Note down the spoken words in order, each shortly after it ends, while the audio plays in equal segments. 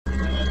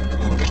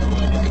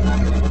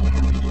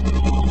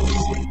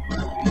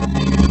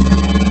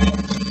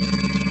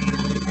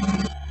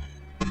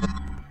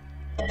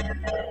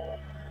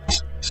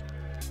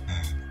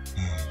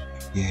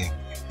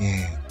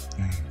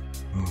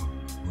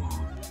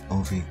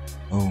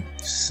OvOSound.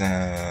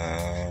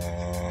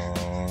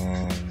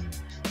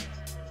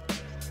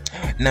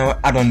 Now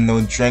I don't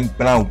know drink,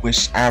 but I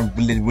wish I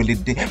really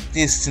did.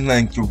 This seems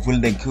like you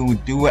really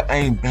could do it. I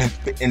ain't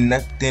spitting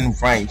nothing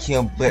right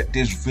here, but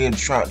this real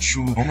track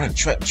true.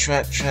 Track.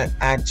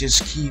 I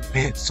just keep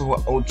it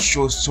so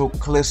ultra, so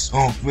close,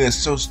 real,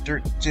 so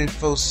strict,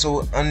 feel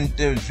so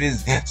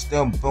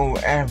understandable.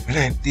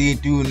 They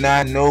do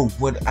not know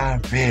what I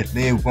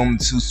really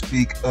want to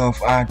speak of.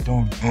 I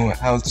don't know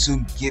how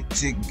to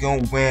get it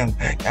going.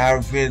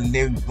 I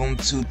really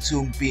want to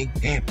be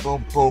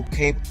vocal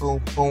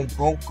capable.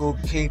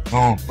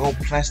 No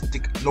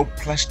plastic,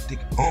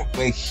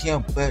 right here,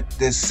 but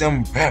there's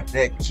some rap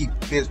that keep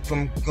it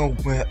from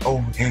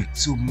going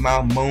into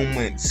my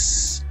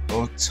moments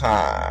of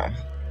time.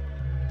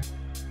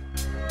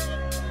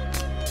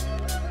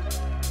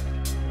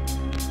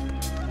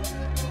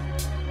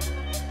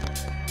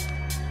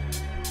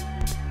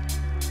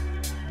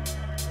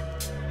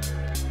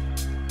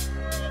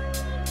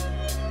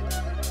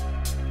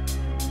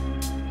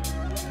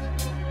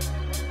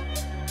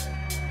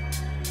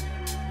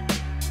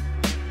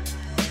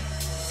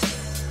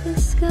 The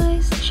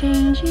sky's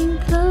changing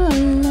color.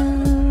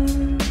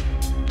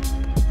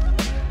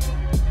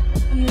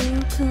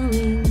 You're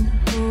coming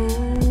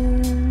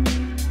home.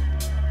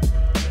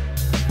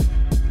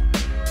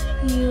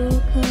 You're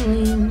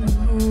coming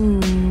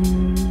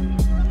home.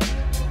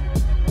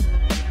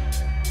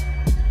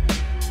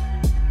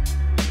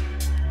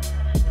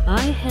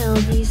 I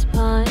held these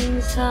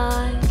pines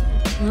high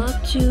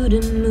up to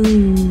the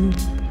moon,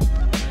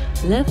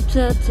 left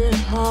at the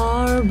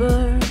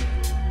harbor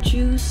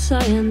to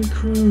Cyan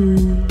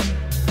crew.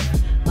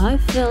 I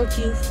felt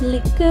you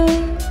flicker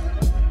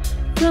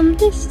from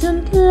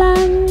distant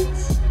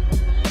lands.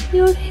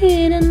 Your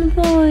hidden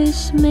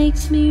voice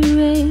makes me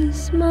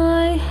raise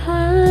my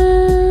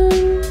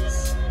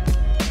hands.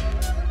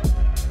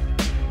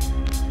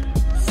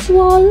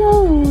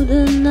 Swallow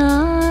the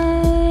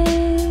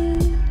night,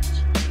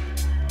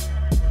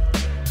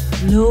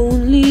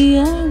 lonely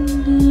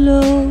and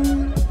low.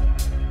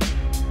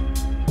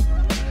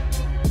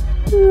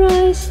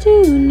 Rise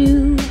to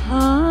new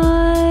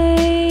heights,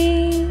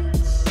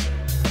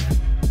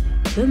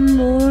 the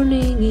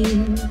morning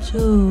in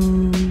tow.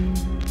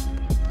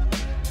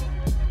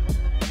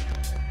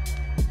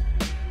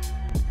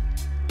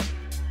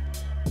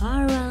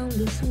 Around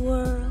this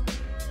world,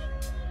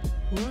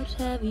 what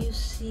have you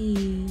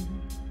seen?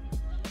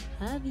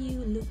 Have you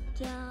looked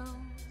down?